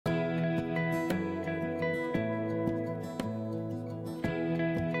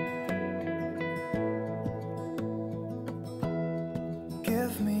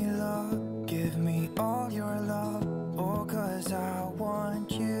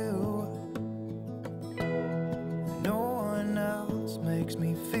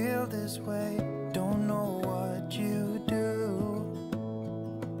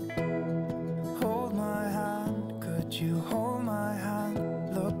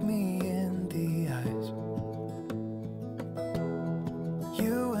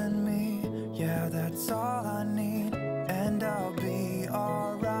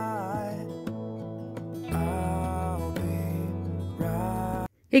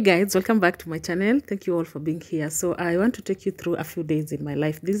Hey guys, welcome back to my channel. Thank you all for being here. So I want to take you through a few days in my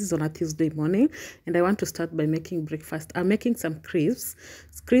life. This is on a Tuesday morning and I want to start by making breakfast. I'm making some crisps.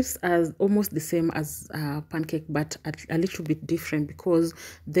 Crisps are almost the same as pancake, but a little bit different because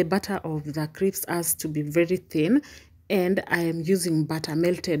the batter of the crisps has to be very thin, and I am using butter,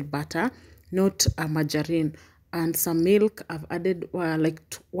 melted butter, not margarine, and some milk. I've added like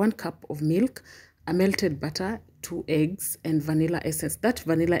 1 cup of milk, a melted butter, 2 eggs, and vanilla essence. That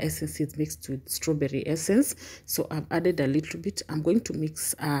vanilla essence is mixed with strawberry essence, so I've added a little bit. I'm going to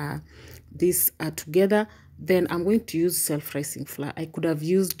mix this together. Then I'm going to use self-rising flour. I could have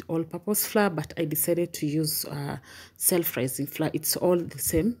used all-purpose flour, but I decided to use self-rising flour. It's all the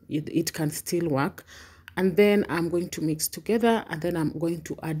same. It can still work. And then I'm going to mix together, and then I'm going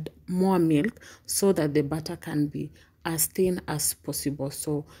to add more milk so that the butter can be as thin as possible.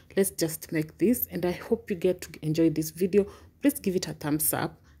 So let's just make this, and I hope you get to enjoy this video. Please give it a thumbs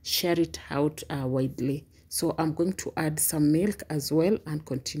up, share it out widely. So I'm going to add some milk as well and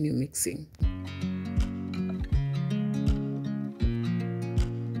continue mixing.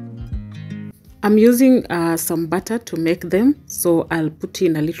 I'm using some butter to make them, so I'll put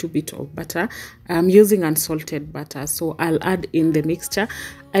in a little bit of butter. I'm using unsalted butter, so I'll add in the mixture.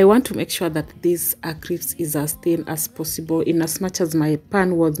 I want to make sure that this crisps is as thin as possible, in as much as my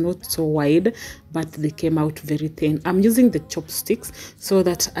pan was not so wide, but they came out very thin. I'm using the chopsticks so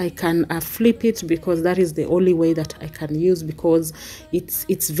that I can flip it, because that is the only way that I can use, because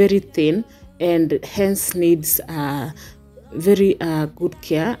it's very thin and hence needs very good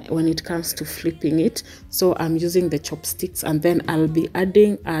care when it comes to flipping it. So I'm using the chopsticks, and then I'll be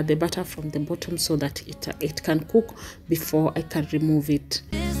adding the butter from the bottom so that it can cook before I can remove it.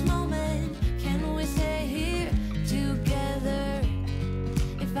 This moment, can we stay here together?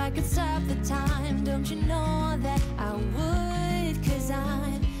 If I could stop the time, don't you know that I would? 'Cause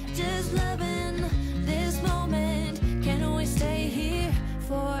I'm just loving this moment. Can we stay here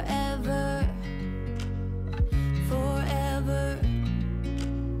forever? Forever,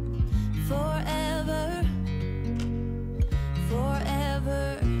 forever,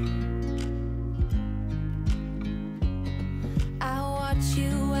 forever. I watch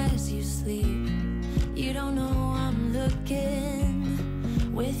you as you sleep. You don't know I'm looking.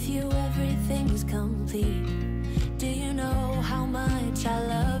 With you everything's complete. Do you know how much I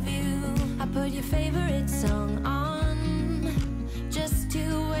love you? I put your favorite song on just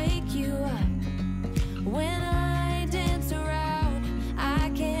to wake you up. When I dance around, I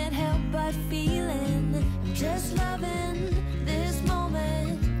can't help but feeling I'm just loving this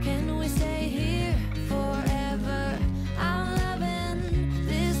moment. Can we stay here forever? I'm loving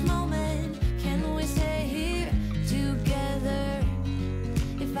this moment. Can we stay here together?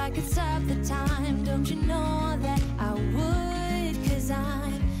 If I could stop the time, don't you know that I would? 'Cause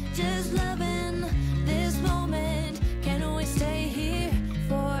I'm just loving this moment. Can we stay here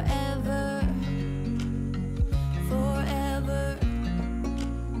forever? Forever,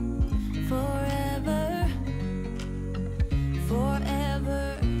 forever,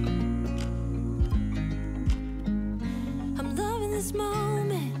 forever. I'm loving this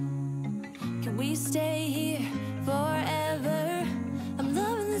moment. Can we stay here forever? I'm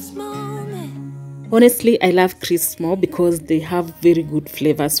loving this moment. Honestly, I love crisps more because they have very good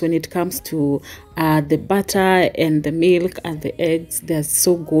flavors. When it comes to the butter and the milk and the eggs, they're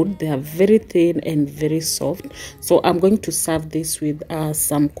so good. They are very thin and very soft. So I'm going to serve this with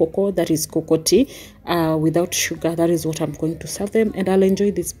some cocoa, that is cocoa tea, without sugar. That is what I'm going to serve them, and I'll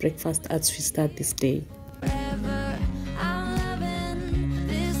enjoy this breakfast as we start this day. Forever, I'm loving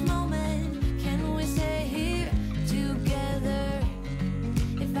this moment. Can we stay here together?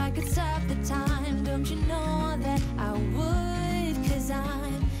 If I could stop the time, don't you know that I would? 'Cause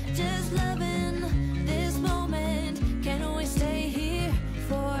I'm just loving this moment. Can we stay here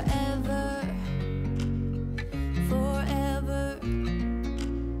forever? Forever,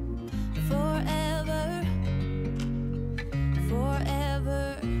 forever,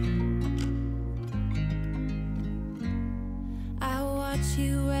 forever. I watch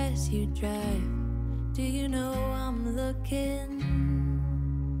you as you drive. Do you know I'm looking?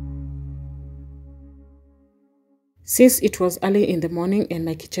 Since it was early in the morning and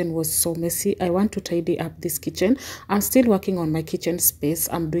my kitchen was so messy, I want to tidy up this kitchen. I'm still working on my kitchen space.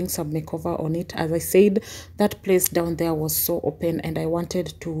 I'm doing some makeover on it. As I said, that place down there was so open, and I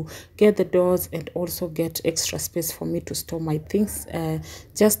wanted to get the doors and also get extra space for me to store my things,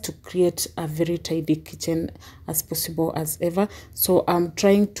 just to create a very tidy kitchen as possible as ever. So I'm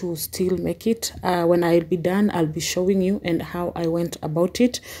trying to still make it. When I'll be done, I'll be showing you and how I went about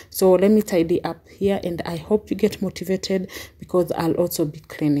it. So let me tidy up here, and I hope you get motivated motivated because I'll also be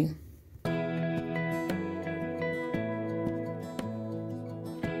cleaning.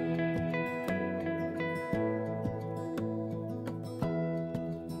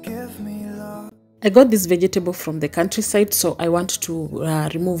 I got this vegetable from the countryside, so I want to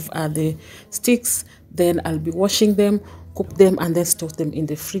remove the sticks. Then I'll be washing them, cook them, and then store them in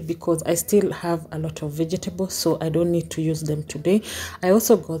the fridge because I still have a lot of vegetables, so I don't need to use them today. I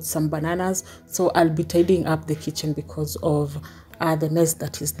also got some bananas, so I'll be tidying up the kitchen because of the mess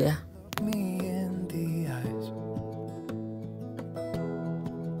that is there.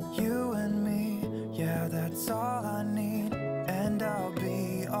 You and me, yeah, that's all I need, and I'll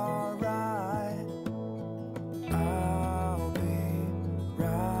be alright. I'll be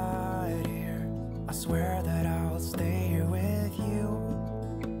right here. I swear that I'll stay here with you.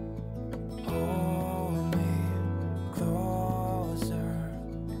 Hold me closer.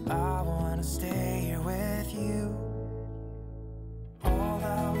 I wanna stay here with you. All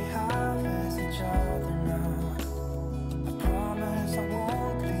that we have is each other now. I promise I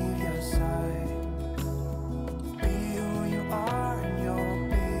won't leave your side. Be who you are and you'll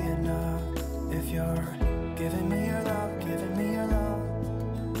be enough. If you're giving me your love, giving me your love.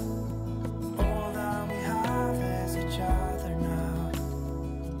 All that we have is each other now.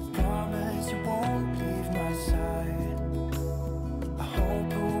 Promise you won't leave my side. I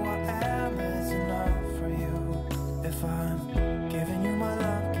hope who I am is enough for you. If I'm giving you my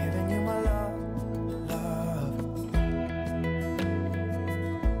love, giving you my love, love.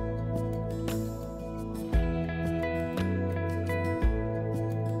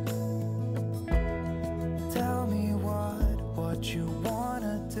 Tell me what you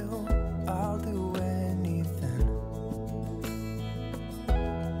wanna do. I'll do anything.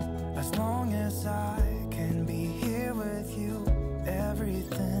 As long as I can be here with you,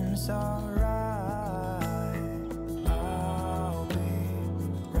 everything's alright. I'll be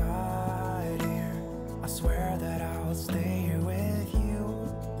right here. I swear that I'll stay here with you.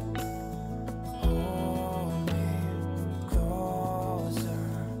 Hold me closer.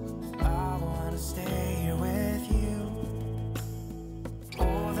 I wanna stay here with you.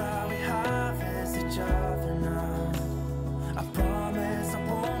 All that we have is each other now. I promise I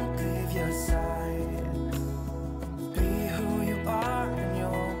won't leave your side. Be who you are and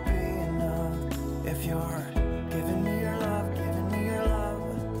you'll be enough. If you're giving me your love, giving me your love.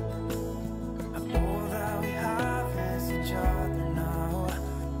 All that we have is each other now.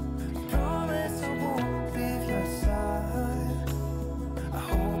 I promise I won't leave your side. I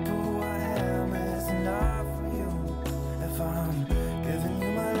hope who I am is enough for you. If I'm giving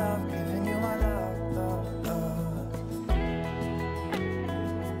you my love, giving you my love, love, love.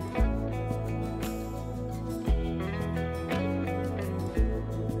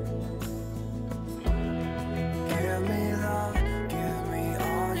 Give me love, give me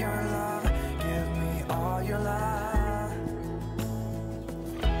all your love, give me all your love.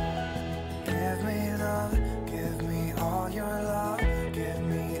 Give me love, give me all your love, give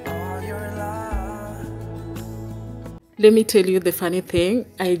me all your love. Let me tell you the funny thing.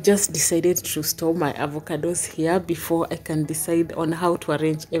 I just decided to store my avocados here before I can decide on how to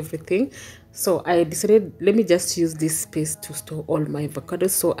arrange everything. So I decided, let me just use this space to store all my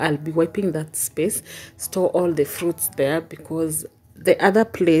avocados. So I'll be wiping that space, store all the fruits there, because the other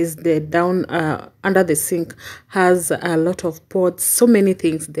place, the down under the sink, has a lot of pots, so many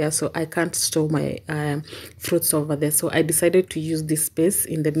things there, so I can't store my fruits over there. So I decided to use this space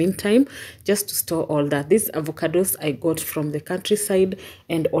in the meantime just to store all that. These avocados I got from the countryside,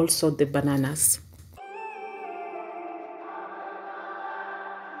 and also the bananas.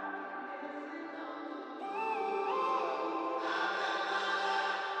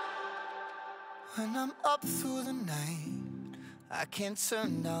 When I'm up through the night, I can't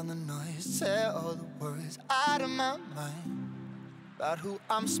turn down the noise. Tear all the worries out of my mind about who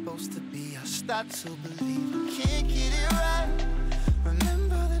I'm supposed to be. I start to believe I can't get it right.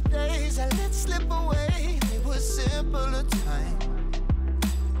 Remember the days I let slip away. They were simpler times.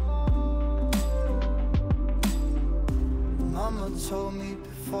 Mama told me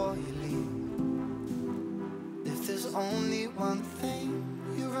before you leave, if there's only one thing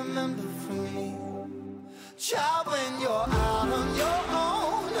you remember from me, child, when you're out on your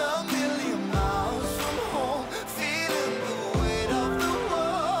own, a million miles from home, feeling the weight of the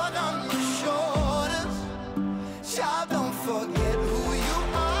world on your shoulders. Child, don't forget who you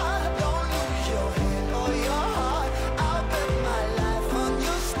are. Don't lose your head or your heart. I'll bet my life on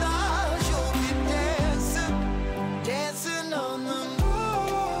your stars. You'll be dancing, dancing on the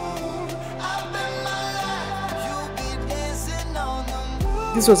moon. I'll bet my life you'll be dancing on the moon.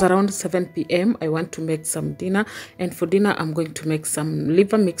 This was around 7 p.m. I want to make some dinner, and for dinner I'm going to make some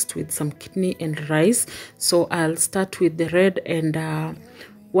liver mixed with some kidney and rice. So I'll start with the red and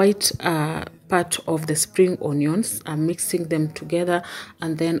white part of the spring onions. I'm mixing them together,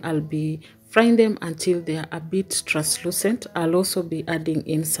 and then I'll be frying them until they are a bit translucent. I'll also be adding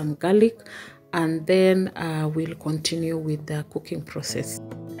in some garlic, and then we'll continue with the cooking process.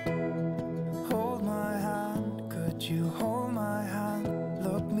 Hold my hand, could you hold my hand?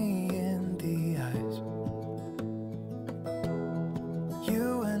 Look me in the eyes.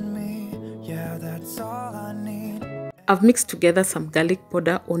 You and me, yeah, that's all I need. I've mixed together some garlic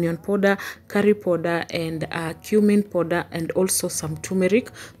powder, onion powder, curry powder, and cumin powder, and also some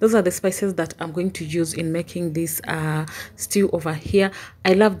turmeric. Those are the spices that I'm going to use in making this stew over here.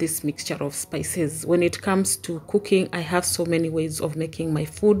 I love this mixture of spices. When it comes to cooking, I have so many ways of making my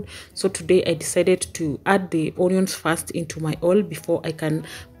food. So today I decided to add the onions first into my oil before I can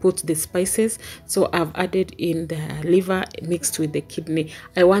put the spices. So I've added in the liver mixed with the kidney.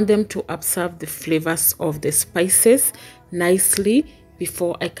 I want them to absorb the flavors of the spices nicely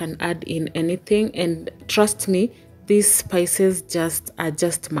before I can add in anything. And trust me, these spices are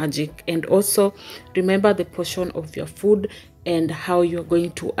just magic. And also remember the portion of your food and how you're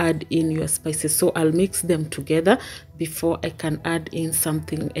going to add in your spices. So I'll mix them together before I can add in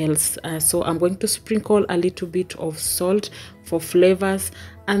something else. So I'm going to sprinkle a little bit of salt for flavors,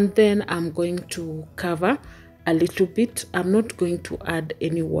 and then I'm going to cover a little bit. I'm not going to add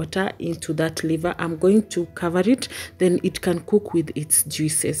any water into that liver. I'm going to cover it, then it can cook with its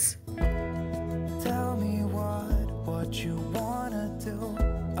juices. Tell me what you wanna do.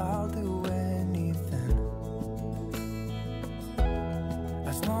 I'll do anything.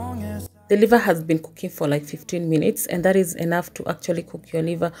 As long as the liver has been cooking for like 15 minutes, and that is enough to actually cook your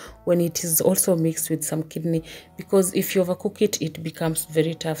liver when it is also mixed with some kidney, because if you overcook it, it becomes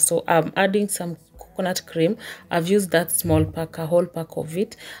very tough. So I'm adding some coconut cream. I've used that small pack, a whole pack of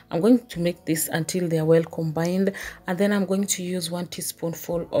it. I'm going to make this until they are well combined, and then I'm going to use 1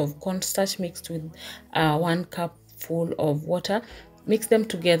 teaspoonful of cornstarch mixed with 1 cupful of water. Mix them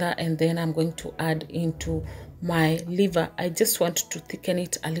together, and then I'm going to add into my liver. I just want to thicken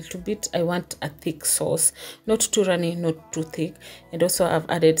it a little bit. I want a thick sauce, not too runny, not too thick. And also I've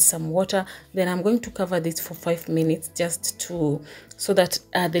added some water. Then I'm going to cover this for 5 minutes just so that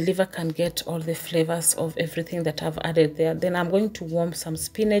the liver can get all the flavors of everything that I've added there. Then I'm going to warm some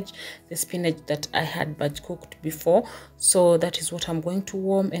spinach, the spinach that I had batch cooked before. So that is what I'm going to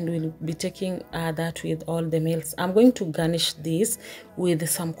warm, and we'll be taking that with all the meals. I'm going to garnish this with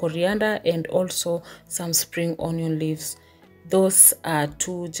some coriander and also some spring onion leaves. Those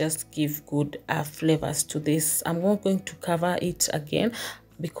two just give good flavors to this. I'm not going to cover it again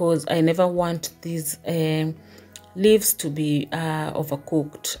because I never want these leaves to be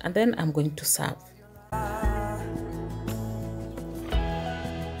overcooked. And then I'm going to serve.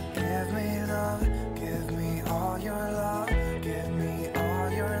 give me love, give me all your love, give me all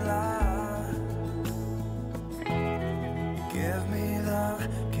your love. Give me love,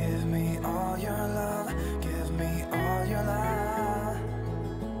 give me all your love, give me all your love.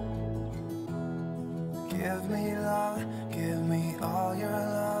 Give me love, give me all your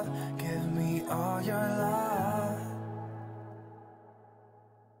love, give me all your love.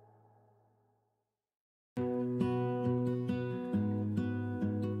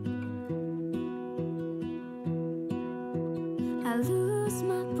 I lose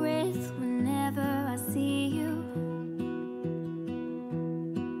my breath whenever I see you.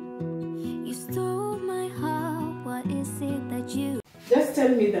 You stole my heart, what is it that you... Just tell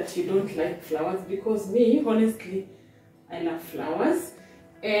me that you don't like flowers, because me, honestly, I love flowers.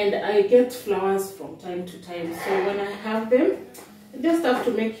 And I get flowers from time to time. So when I have them, I just have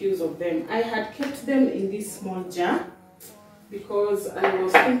to make use of them. I had kept them in this small jar because I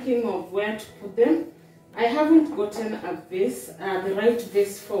was thinking of where to put them. I haven't gotten a vase, the right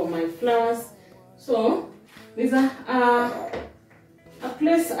vase for my flowers. So there's a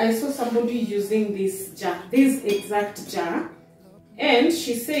place I saw somebody using this jar, this exact jar. And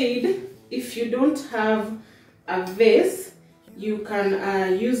she said, if you don't have a vase, you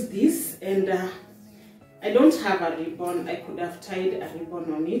can use this. And I don't have a ribbon. I could have tied a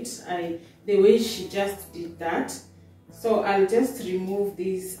ribbon on it. The way she just did that. So I'll just remove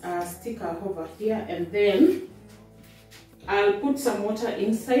this sticker over here, and then I'll put some water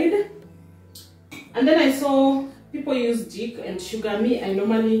inside. And then I saw people use jik and sugar. Me, I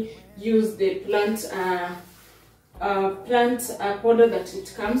normally use the plant powder that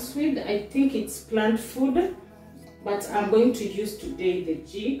it comes with. I think it's plant food, but I'm going to use today the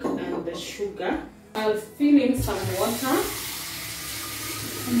jik and the sugar. I'll fill in some water.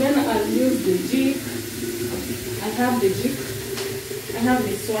 Then I'll use the jig. I have the jig. I have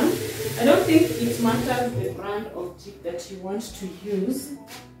this one. I don't think it matters the brand of jig that you want to use.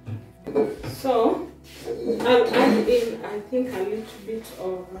 So I'll add in, I think, a little bit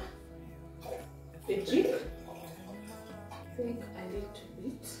of the jig. I think a little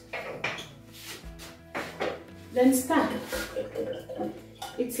bit. Then stir.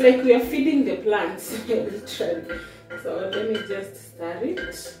 It's like we are feeding the plants, literally. So let me just stir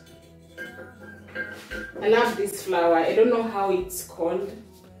it. I love this flower. I don't know how it's called.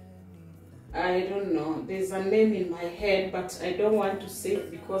 I don't know. There's a name in my head, but I don't want to say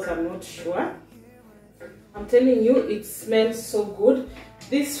it because I'm not sure. I'm telling you, it smells so good.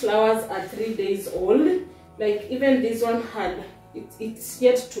 These flowers are 3 days old. Like even this one had, it's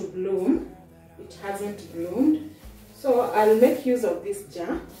yet to bloom. It hasn't bloomed. So I'll make use of this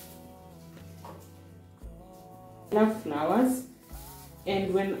jar. I love flowers.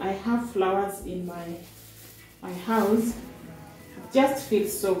 And when I have flowers in my house, it just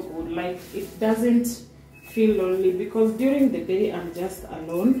feels so good. Like it doesn't feel lonely because during the day I'm just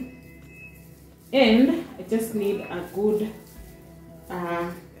alone. And I just need a good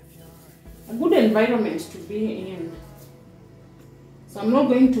environment to be in. So I'm not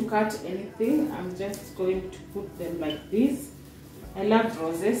going to cut anything. I'm just going to put them like this. I love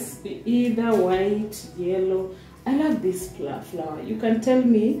roses, either white, yellow. I love this flower. You can tell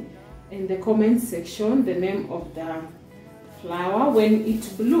me in the comment section the name of the flower. When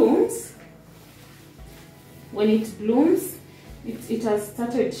it blooms, it has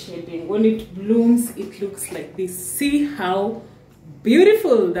started shading. When it blooms, it looks like this. See how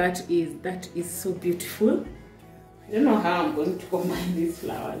beautiful that is. That is so beautiful. I don't know how I'm going to combine these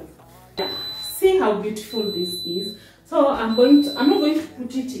flowers. See how beautiful this is. So I'm not going to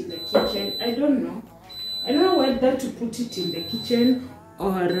put it in the kitchen. I don't know whether to put it in the kitchen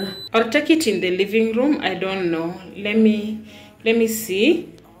or take it in the living room. I don't know. Let me see.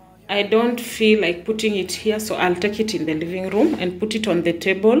 I don't feel like putting it here, so I'll take it in the living room and put it on the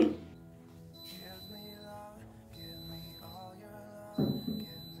table.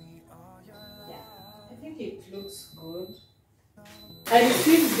 I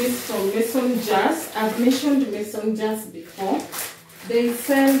received this from Mason Jars. I've mentioned Mason Jars before. They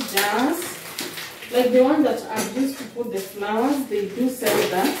sell jars, like the one that I've used to put the flowers. They do sell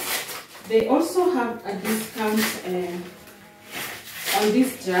that. They also have a discount on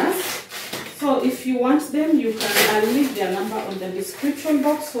these jars. So if you want them, I'll leave their number on the description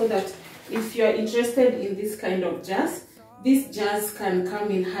box so that if you're interested in this kind of jars, these jars can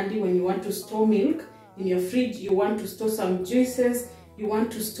come in handy when you want to store milk in your fridge, you want to store some juices, you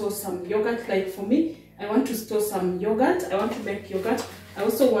want to store some yogurt. Like for me, I want to store some yogurt. I want to make yogurt. I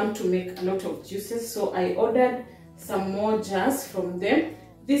also want to make a lot of juices, so I ordered some more jars from them.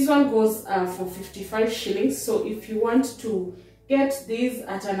 This one goes for 55 shillings. So if you want to get these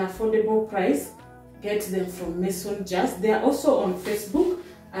at an affordable price, get them from Mason Jars. They are also on Facebook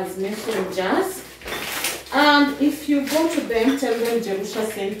as Mason Jars. And if you go to them, tell them Jerusha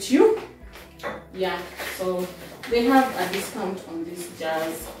sent you. Yeah, so they have a discount on these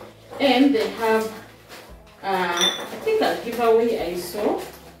jars. And they have I think a giveaway I saw.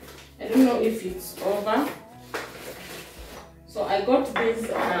 I don't know if it's over. So I got these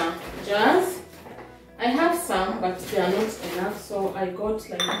jars. I have some, but they are not enough, so I got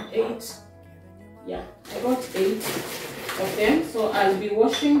like 8. Yeah, I got 8 of them. So I'll be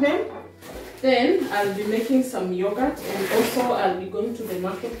washing them. Then I'll be making some yogurt, and also I'll be going to the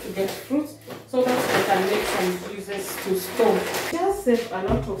market to get fruits so that I can make some juices to store. Just save a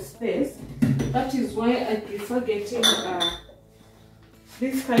lot of space. That is why I prefer getting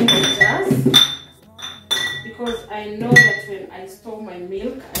this kind of jars, because I know that when I store my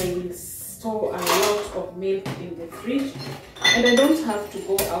milk, I will store a lot of milk in the fridge, and I don't have to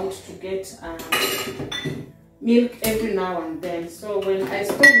go out to get milk every now and then. So when I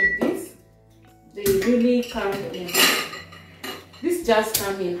store with this, they really come in. These jars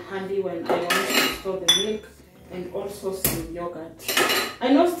come in handy when I want to store the milk and also some yogurt.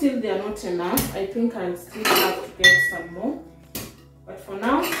 I know still they are not enough. I think I'll still have to get some more. But for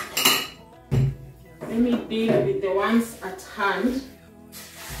now, let me deal with the ones at hand.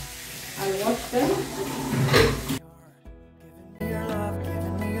 I'll wash them.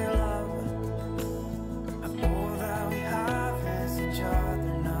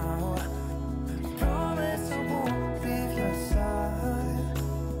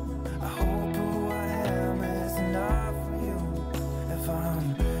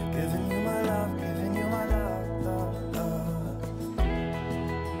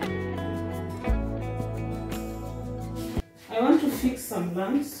 Fix some some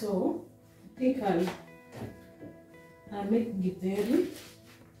lunch, so I think I'll make githeri.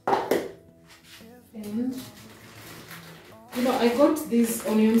 And you know, I got these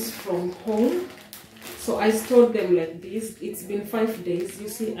onions from home, so I stored them like this. It's been 5 days. You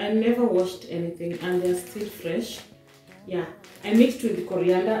see, I never washed anything and they're still fresh. Yeah, I mixed with the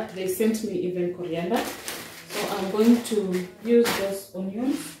coriander. They sent me even coriander, so I'm going to use those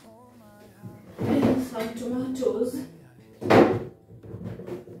onions and some tomatoes.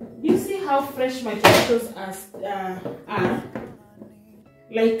 You see how fresh my tomatoes are?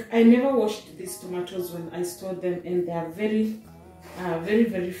 Like, I never washed these tomatoes when I stored them, and they are very,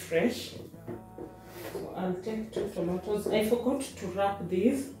 very fresh. So I'll take 2 tomatoes. I forgot to wrap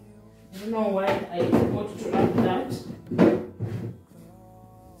these. I don't know why I forgot to wrap that.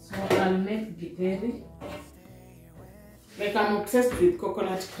 So I'll make githeri. Like, I'm obsessed with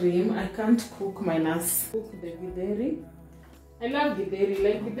coconut cream. I can't cook minus cook the githeri. I love githeri.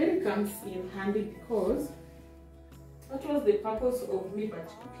 Like, githeri comes in handy because that was the purpose of me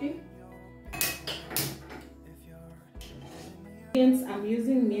batch cooking. I'm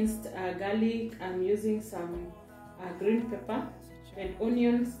using minced garlic. I'm using some green pepper, red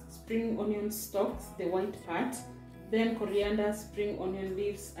onions, spring onion stalks, the white part, then coriander, spring onion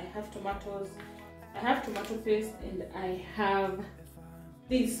leaves. I have tomatoes. I have tomato paste, and I have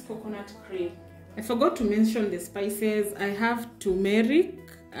this coconut cream. I forgot to mention the spices. I have turmeric.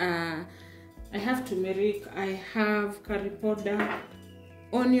 I have curry powder,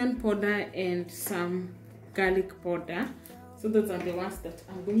 onion powder, and some garlic powder. So those are the ones that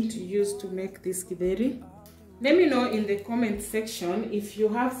I'm going to use to make this githeri. Let me know in the comment section if you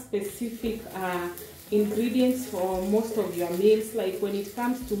have specific ingredients for most of your meals, like when it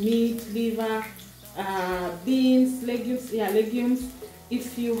comes to meat, liver, beans, legumes. Yeah, legumes.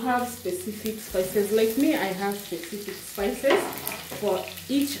 If you have specific spices, like me, I have specific spices for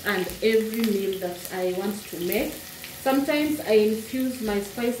each and every meal that I want to make. Sometimes I infuse my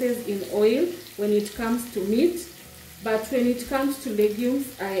spices in oil when it comes to meat, but when it comes to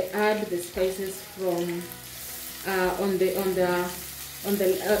legumes, I add the spices from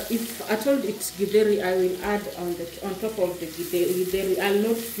if at all it's githeri, I will add on top of the githeri. I'll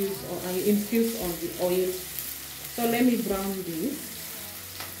not fuse, or I infuse on the oil. So let me brown this.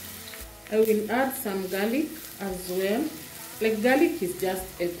 I will add some garlic as well. Like, garlic is just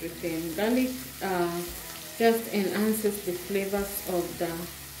everything. Garlic just enhances the flavors of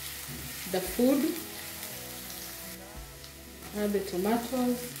the food. Add the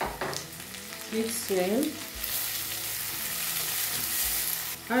tomatoes, mix well.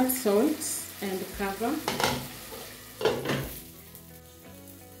 Add salt and cover.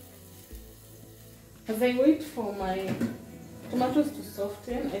 As I wait for my tomatoes to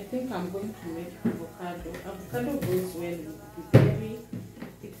soften, I think I'm going to make avocado. Avocado goes well with githeri.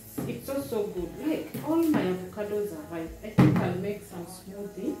 It's also good. Like, all my avocados are ripe. I think I'll make some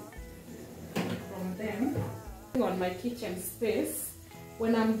smoothie from them. On my kitchen space,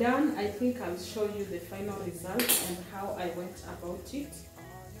 when I'm done, I think I'll show you the final result and how I went about it.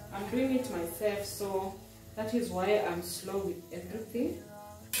 I'm doing it myself, so that is why I'm slow with everything.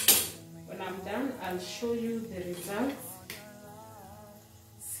 When I'm done, I'll show you the results.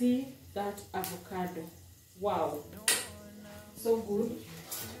 See that avocado. Wow, so good.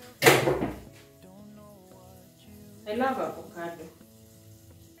 I love avocado.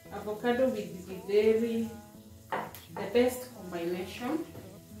 Avocado with githeri, the best combination.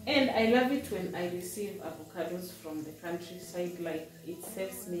 And I love it when I receive avocados from the countryside. Like, it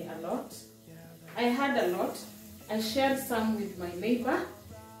saves me a lot. I had a lot. I shared some with my neighbor,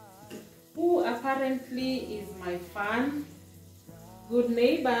 who apparently is my fan. Good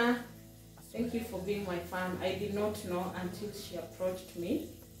neighbor, thank you for being my fan. I did not know until she approached me.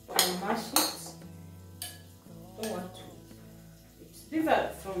 I'll mash it. Don't want to. These are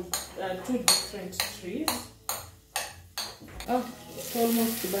from 2 different trees. Oh, it's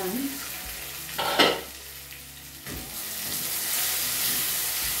almost done.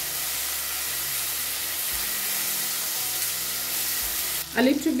 A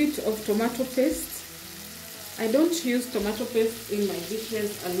little bit of tomato paste. I don't use tomato paste in my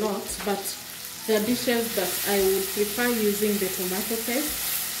dishes a lot, but there are dishes that I would prefer using the tomato paste.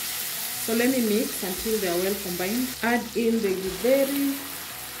 So let me mix until they are well combined. Add in the githeri.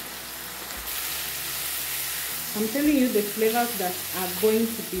 I'm telling you, the flavors that are going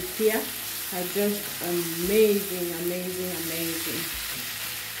to be here are just amazing, amazing, amazing.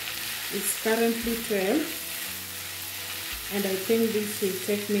 It's currently 12, and I think this will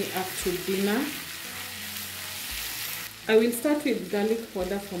take me up to dinner. I will start with garlic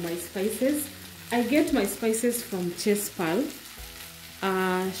powder for my spices. I get my spices from Chespal.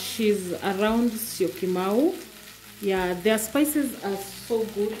 She's around Syokimau. Yeah, their spices are so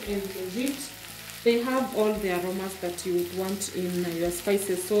good and rich. They have all the aromas that you would want in your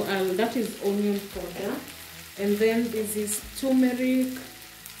spices. So that is onion powder, and then this is turmeric,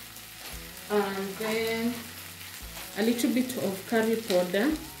 and then a little bit of curry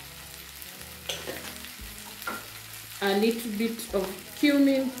powder, a little bit of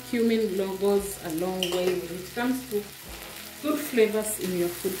cumin. Cumin goes a long way when it comes to good flavors in your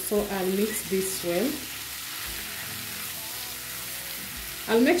food. So I'll mix this well.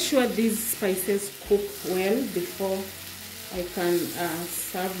 I'll make sure these spices cook well before I can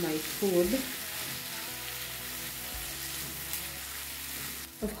serve my food.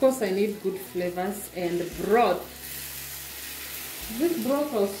 Of course, I need good flavors and broth. Is it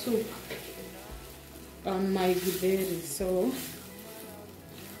broth or soup on my githeri? So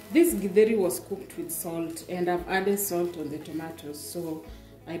this githeri was cooked with salt, and I've added salt on the tomatoes, so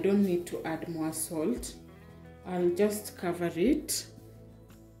I don't need to add more salt. I'll just cover it.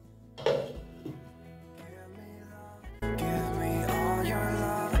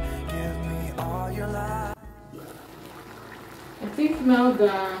 I think now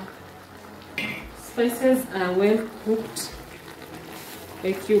the spices are well cooked.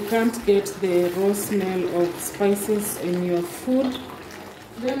 Like, you can't get the raw smell of spices in your food.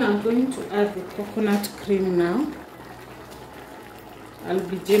 Then I'm going to add the coconut cream now. I'll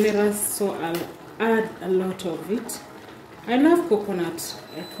be generous, so I'll add a lot of it. I love coconut.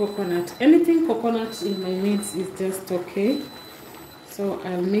 Anything coconut in my mix is just okay. So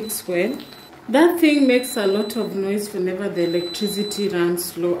I'll mix well. That thing makes a lot of noise whenever the electricity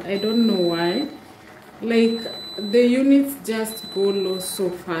runs low. I don't know why. Like, the units just go low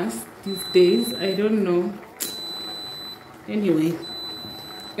so fast these days. I don't know. Anyway,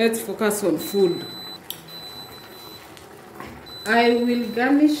 let's focus on food. I will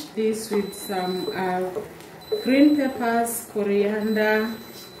garnish this with some green peppers, coriander,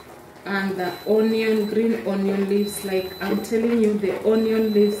 and the green onion leaves. Like, I'm telling you, the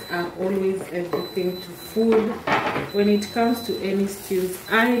onion leaves are always everything to food. When it comes to any stews,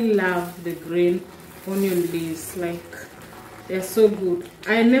 I love the green onion leaves. Like, they're so good.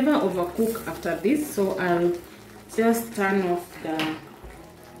 I never overcook after this, so I'll just turn off the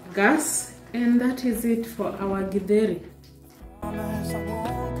gas, and that is it for our githeri.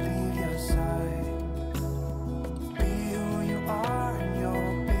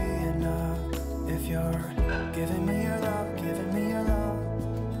 Giving me your love, giving me your love.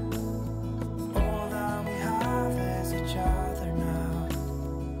 All that we have is each other now.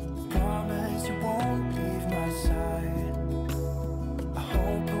 Promise you won't leave my side. I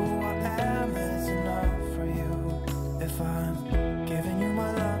hope who I am is enough for you. If I'm giving you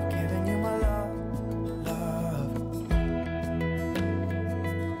my love, giving you my love, love.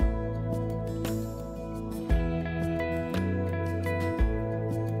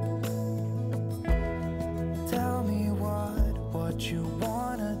 Tell me what you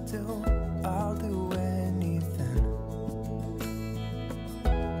wanna do. I'll do anything,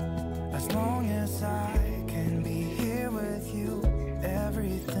 as long as I can be here with you.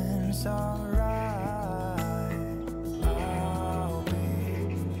 Everything's alright. I'll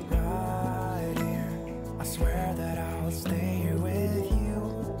be right here. I swear that I'll stay here with you.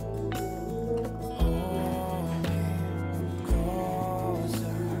 Hold me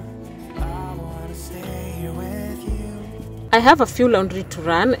closer. I wanna stay here with you. I have a few laundry to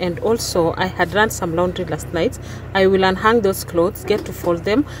run, and also I had run some laundry last night. I will unhang those clothes, get to fold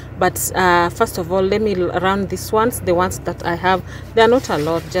them, but first of all, let me run these ones. The ones that I have, they are not a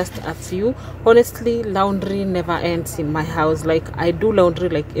lot, just a few. Honestly, laundry never ends in my house. Like, I do laundry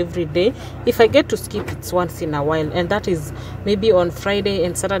like every day. If I get to skip, it's once in a while, and that is maybe on Friday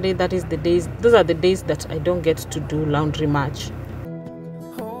and Saturday. That is the days, those are the days that I don't get to do laundry much.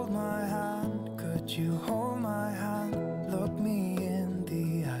 Hold my hand, could you hold my hand? Look me in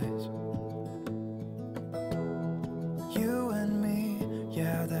the eyes. You and me,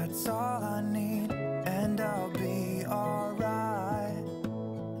 yeah, that's all I need, and I'll be alright.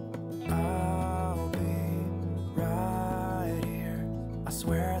 I'll be right here. I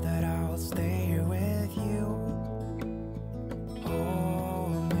swear that I'll stay here with you.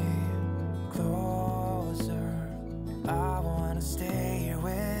 Hold me closer. I wanna stay here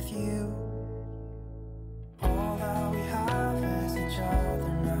with you. All that we have is each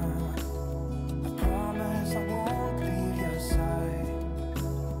other now. I promise I won't leave your side.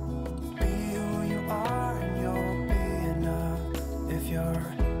 Be who you are and you'll be enough. If you're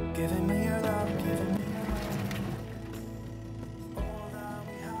giving me your love, giving me your love. All that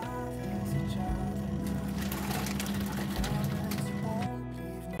we have is each other now. I promise you won't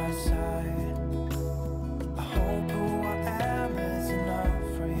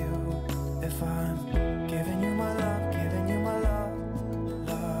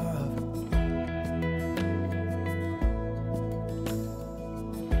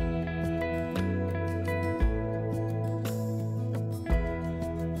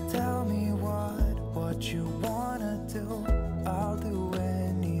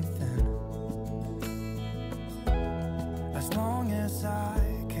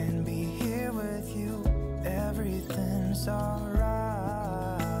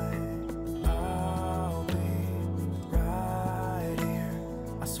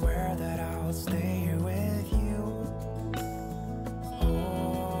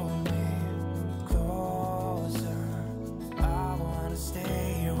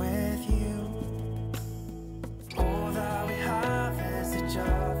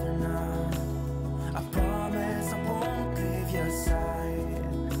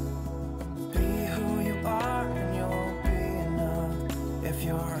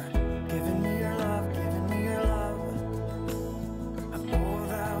you're giving me your love, giving me your love, all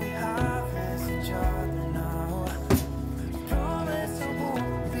that we have is each other now. I promise I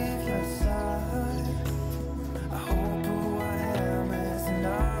won't leave your side. I hope who I am is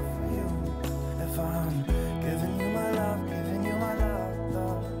enough for you. If I'm giving you my love, giving you my love,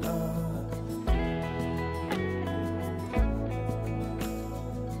 love, love.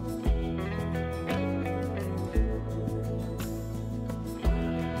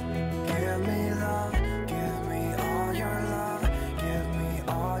 Give me love, give me all your love, give me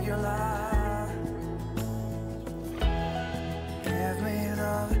all your love. Give me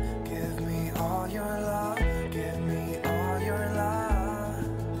love, give me all your love, give me all your love.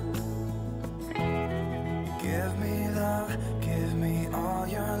 Give me love, give me all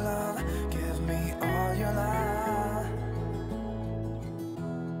your love, give me all your love.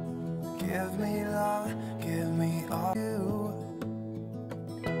 Give me love, give me all you.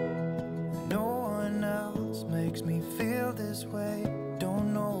 No one else makes me feel this way.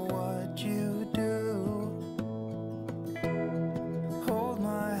 Don't know what you do. Hold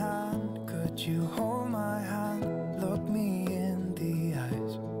my hand, could you hold my hand? Look me in the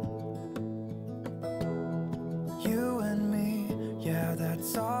eyes. You and me, yeah,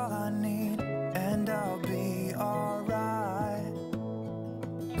 that's all I need, and I'll be alright.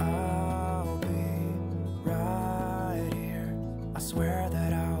 I'll be right here. I swear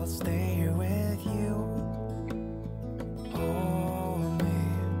that I'll stay here with you. Hold me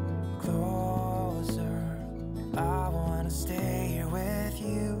closer. I wanna stay here with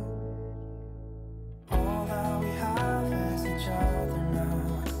you. All that we have is each other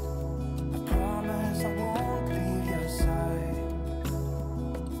now. I promise I won't leave your side.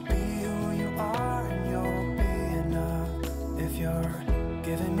 Be who you are and you'll be enough. If you're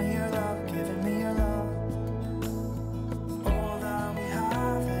giving me your love, giving me your love, all that we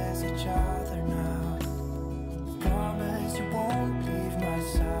have is each other now. Promise you won't leave my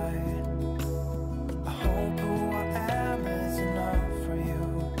side. I hope who I am is enough for you.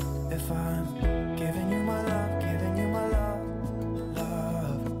 If I'm giving you my love, giving you my love,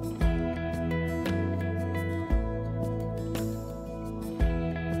 love.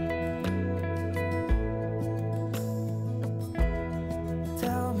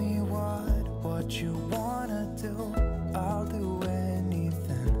 Tell me what you wanna do. I'll do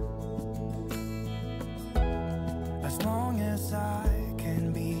anything, as long as I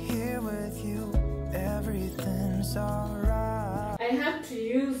can be here with you. Everything's alright. I had to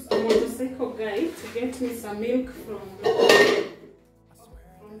use a motorcycle guy to get me some milk from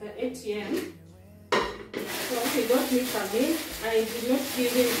the ATM. So he got me some milk. I did not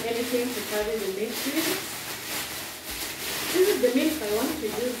give him anything to carry the milk with. This is the milk I want to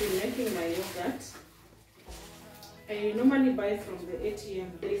use in making my yogurt. I normally buy from the ATM.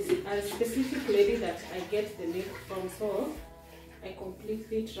 There is a specific lady that I get the milk from, so I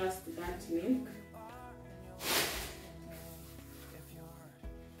completely trust that milk.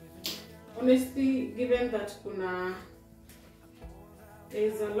 Honestly, given that there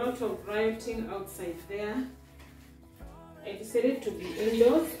is a lot of rioting outside there, I decided to be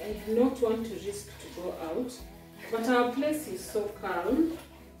indoors. I do not want to risk to go out. But our place is so calm.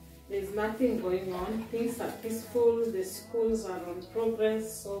 There's nothing going on. Things are peaceful. The schools are on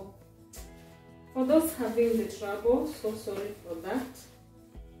progress. So for those having the trouble, so sorry for that.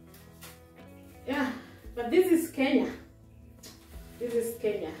 Yeah, but this is Kenya. This is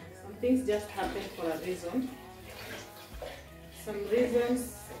Kenya. Some things just happen for a reason. Some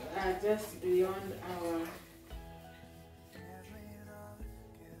reasons are just beyond our...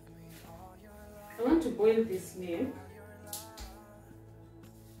 I want to boil this milk.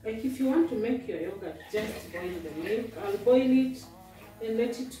 Like if you want to make your yogurt, just boil the milk. I'll boil it and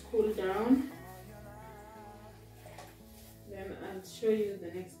let it cool down. Then I'll show you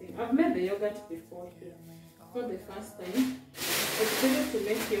the next thing. I've made the yogurt before here. Not the first time. I decided to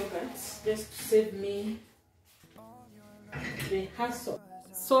make yogurt just to save me the hassle.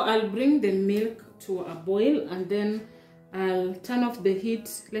 So I'll bring the milk to a boil and then I'll turn off the heat,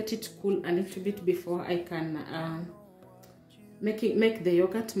 let it cool a little bit before I can make the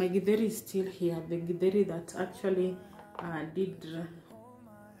yogurt. My githeri is still here, the githeri that actually did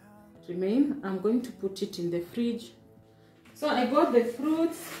remain. I'm going to put it in the fridge. So I got the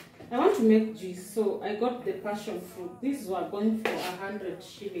fruits. I want to make juice, so I got the passion fruit. These were going for 100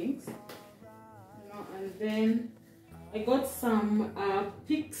 shillings. And then I got some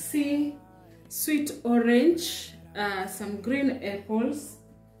Pixie sweet orange, some green apples.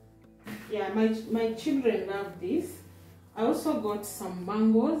 Yeah, my children love this. I also got some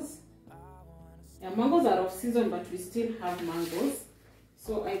mangoes. Yeah, mangoes are off season, but we still have mangoes.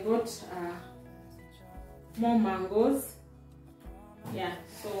 So I got more mangoes. Yeah,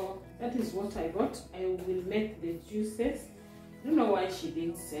 so that is what I got. I will make the juices. I don't know why she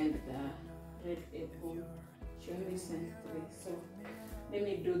didn't send the red apple. She only sent 3. So let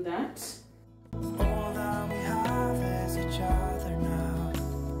me do that. All that we have is each other now.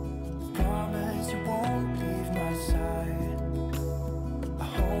 Promise you won't leave my side. I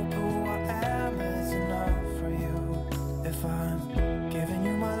hope who I am is enough for you. If I'm giving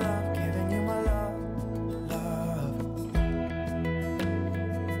you my love, giving you my love, love.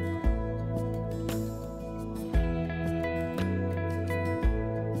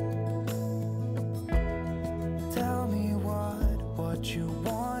 Tell me what you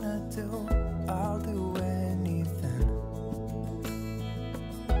wanna do. I'll do anything,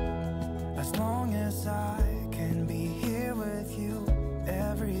 as long as I can be here with you.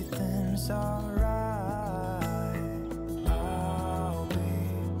 Everything's alright. I'll be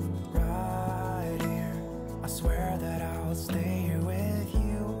right here. I swear that I'll stay here with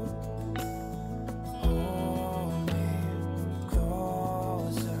you. Hold me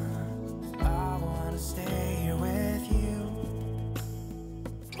closer. I wanna stay here with you.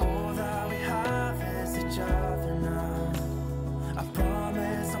 All that we have is each other now. I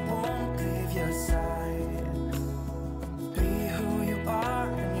promise I won't leave your side. Be who you are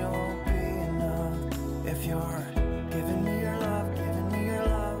and you'll be enough. If you're giving me your love, giving me your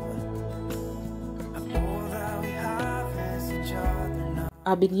love. All that we have is each other now.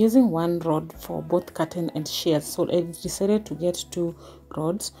 I've been using one rod for both curtain and shears, so I decided to get 2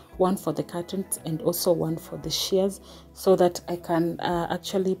 rods, one for the curtains and also one for the shears, so that I can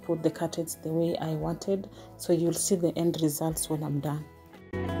actually put the curtains the way I wanted. So you'll see the end results when I'm done.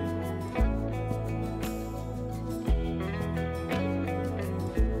 Give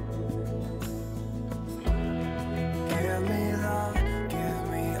me love, give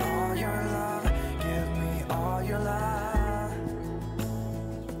me all your love, give me all your love.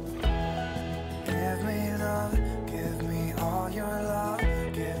 Give me love, give me all your love,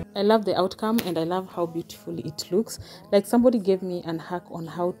 give. I love the outcome and I love how beautiful it looks. Like, somebody gave me an hack on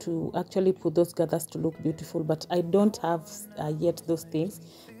how to actually put those gathers to look beautiful, but I don't have yet those things.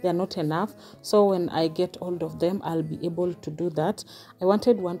 They are not enough. So when I get hold of them, I'll be able to do that. I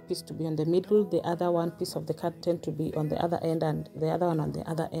wanted one piece to be on the middle, the other one piece of the curtain to be on the other end, and the other one on the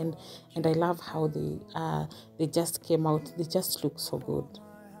other end. And I love how they just came out. They just look so good.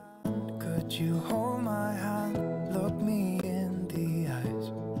 Could you hold my hand, look me in the eyes?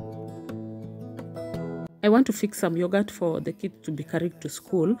 I want to fix some yogurt for the kids to be carried to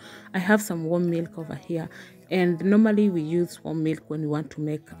school. I have some warm milk over here, and normally we use warm milk when we want to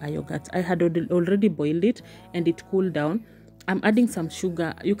make a yogurt. I had already boiled it and it cooled down. I'm adding some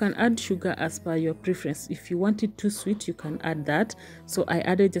sugar. You can add sugar as per your preference. If you want it too sweet, you can add that. So I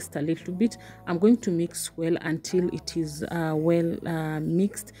added just a little bit. I'm going to mix well until it is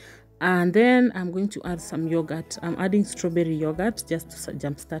mixed. And then I'm going to add some yogurt. I'm adding strawberry yogurt just to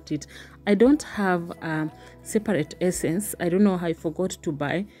jumpstart it. I don't have separate essence. I don't know how I forgot to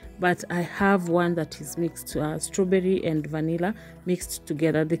buy, but I have one that is mixed, strawberry and vanilla mixed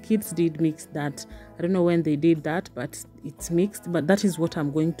together. The kids did mix that. I don't know when they did that, but it's mixed. But that is what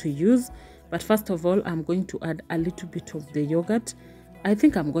I'm going to use. But first of all, I'm going to add a little bit of the yogurt. I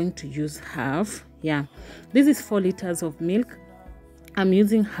think I'm going to use half. Yeah, this is 4 liters of milk. I'm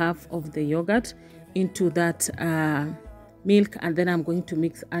using half of the yogurt into that milk, and then I'm going to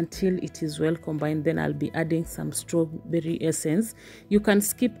mix until it is well combined. Then I'll be adding some strawberry essence. You can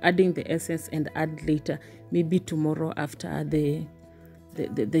skip adding the essence and add later, maybe tomorrow after the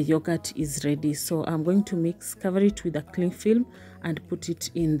yogurt is ready. So I'm going to mix, cover it with a cling film and put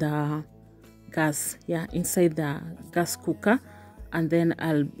it in the gas, inside the gas cooker, and then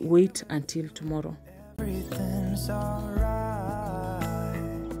I'll wait until tomorrow. Everything's alright.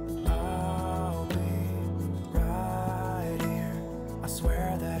 I'll be right here. I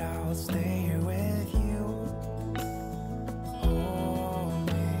swear that I'll stay here with you. Hold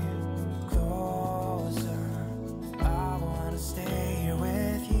me closer. I wanna stay here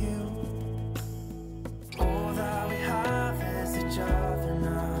with you. All that we have is each other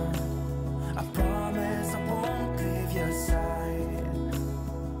now. I promise I won't leave your side.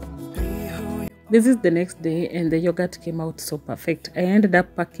 Be who you. This is the next day and the yogurt came out so perfect. I ended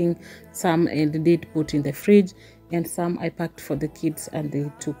up packing some and did put in the fridge, and some I packed for the kids and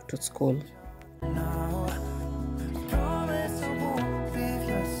they took to school. Now, I promise I won't leave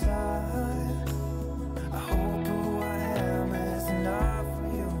your side. I hope who I am is enough for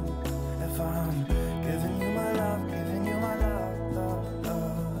you. If I'm giving you my love, giving you my love, love,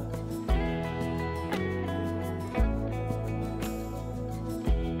 love.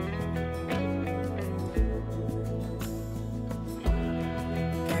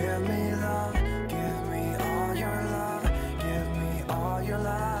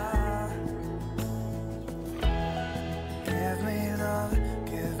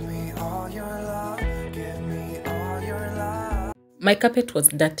 my carpet was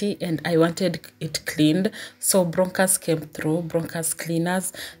dirty and I wanted it cleaned. So Broncas came through, Broncas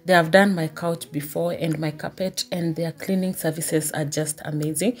cleaners. They have done my couch before and my carpet, and their cleaning services are just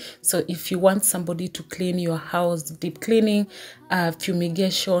amazing. So if you want somebody to clean your house, deep cleaning,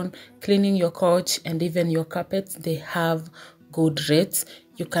 fumigation, cleaning your couch and even your carpets, they have good rates.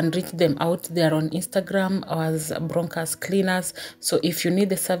 You can reach them out. They are on Instagram as Broncas Cleaners. So if you need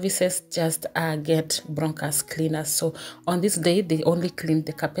the services, just get Broncas Cleaners. So on this day, they only cleaned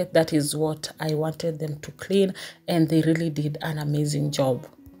the carpet. That is what I wanted them to clean, and they really did an amazing job.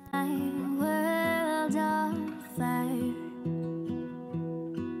 My world on fire.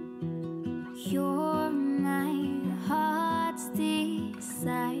 You're my heart's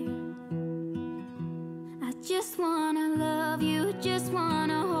desire. I just wanna love you, just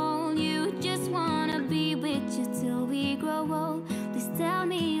wanna hold you, just wanna be with you till we grow old. Please tell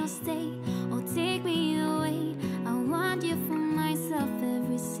me you'll stay or take me away. I want you for myself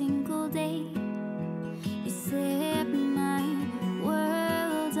every single day. You set my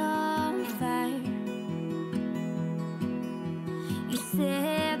world on fire. You set